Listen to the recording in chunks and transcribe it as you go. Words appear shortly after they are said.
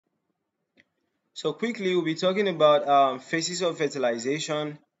So quickly, we'll be talking about phases of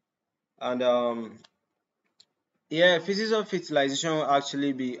fertilization, and yeah, phases of fertilization will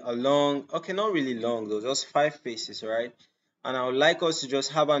actually be a long, okay, not really long though, just 5 phases, right? And I would like us to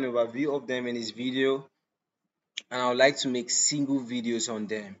just have an overview of them in this video, and I would like to make single videos on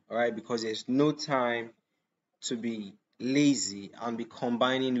them, all right? Because there's no time to be lazy and be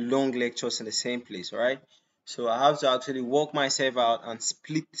combining long lectures in the same place, all right? So I have to actually work myself out and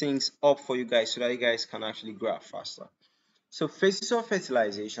split things up for you guys so that you guys can actually grab faster. So phases of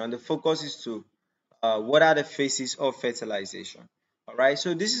fertilization, the focus is to what are the phases of fertilization? All right,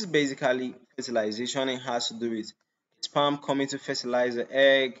 so this is basically fertilization. It has to do with sperm coming to fertilize the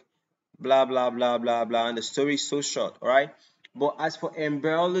egg, blah blah blah blah blah, and the story is so short. All right, but as for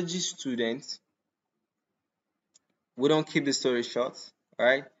embryology students, we don't keep the story short. All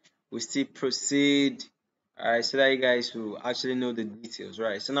right, we still proceed. All right, so that you guys will actually know the details.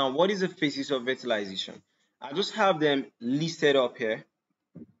 Right. So now, what is the phases of fertilization? I just have them listed up here.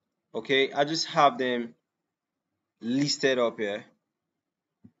 Okay, I just have them listed up here.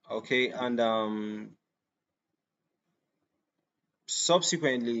 Okay, and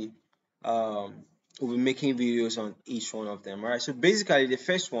subsequently, we'll be making videos on each one of them. All right, so basically, the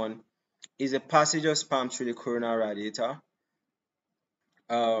first one is the passage of sperm through the coronal radiata.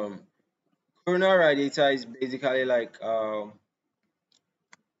 Um, Coronal radiata is basically like a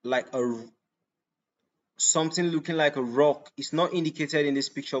something looking like a rock. It's not indicated in this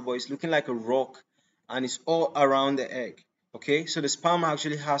picture, but it's looking like a rock, and it's all around the egg. Okay, so the sperm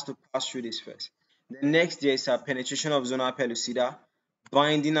actually has to pass through this first. The next there is a penetration of zona pellucida,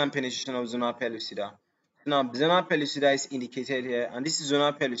 binding and penetration of zona pellucida. Now zona pellucida is indicated here, and this is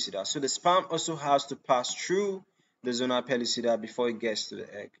zona pellucida. So the sperm also has to pass through the zona pellucida before it gets to the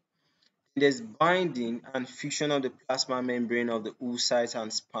egg. There's binding and fusion of the plasma membrane of the oocytes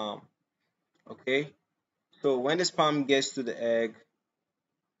and sperm. Okay, so when the sperm gets to the egg,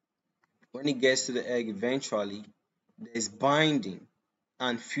 when it gets to the egg eventually, there's binding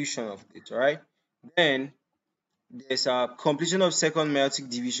and fusion of it, right? Then there's a completion of second meiotic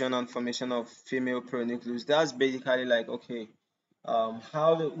division and formation of female pronucleus. That's basically like, okay,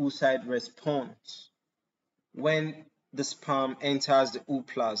 how the oocyte responds when the sperm enters the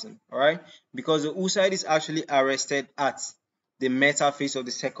ooplasm, all right? Because the oocyte is actually arrested at the metaphase of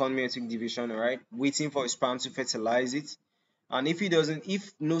the second meiotic division, all right, waiting for a sperm to fertilize it. And if it doesn't,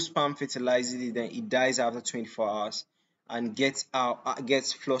 if no sperm fertilizes it, then it dies after 24 hours and gets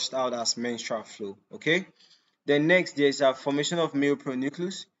flushed out as menstrual flow. Okay. Then next, there's a formation of male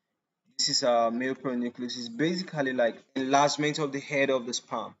pronucleus. This is a male pronucleus. It's basically like enlargement of the head of the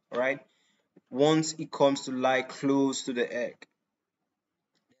sperm, right? Once it comes to lie close to the egg.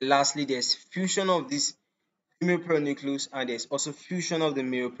 Lastly, there's fusion of this female pronucleus, and there's also fusion of the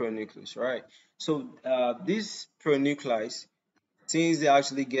male pronucleus, right? So these pronuclei, since they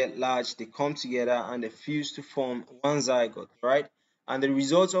actually get large, they come together and they fuse to form one zygote, right? And the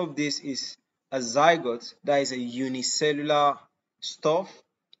result of this is a zygote that is a unicellular stuff,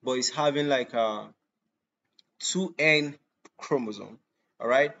 but it's having like a 2N chromosome, all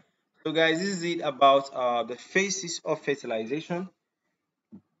right? So guys, this is it about the phases of fertilization.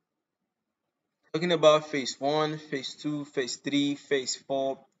 Talking about phase 1, phase 2, phase 3, phase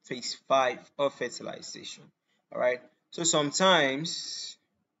 4, phase 5 of fertilization, all right? So sometimes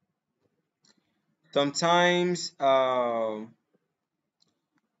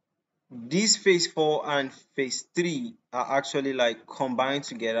these phase 4 and phase 3 are actually like combined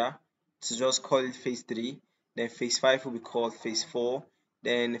together to just call it phase 3. Then phase 5 will be called phase 4.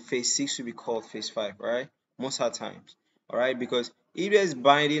 Then phase 6 will be called phase 5, right? Most of the times, all right? Because if there's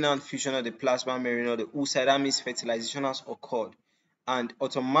binding and fusion of the plasma membrane of the oocyte, that means fertilization has occurred, and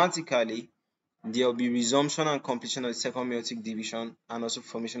automatically there will be resumption and completion of the second meiotic division and also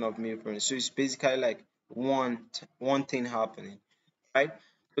formation of male pronucleus. So it's basically like one thing happening, right?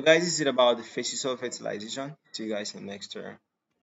 So guys, this is it about the phases of fertilization. See you guys in the next turn.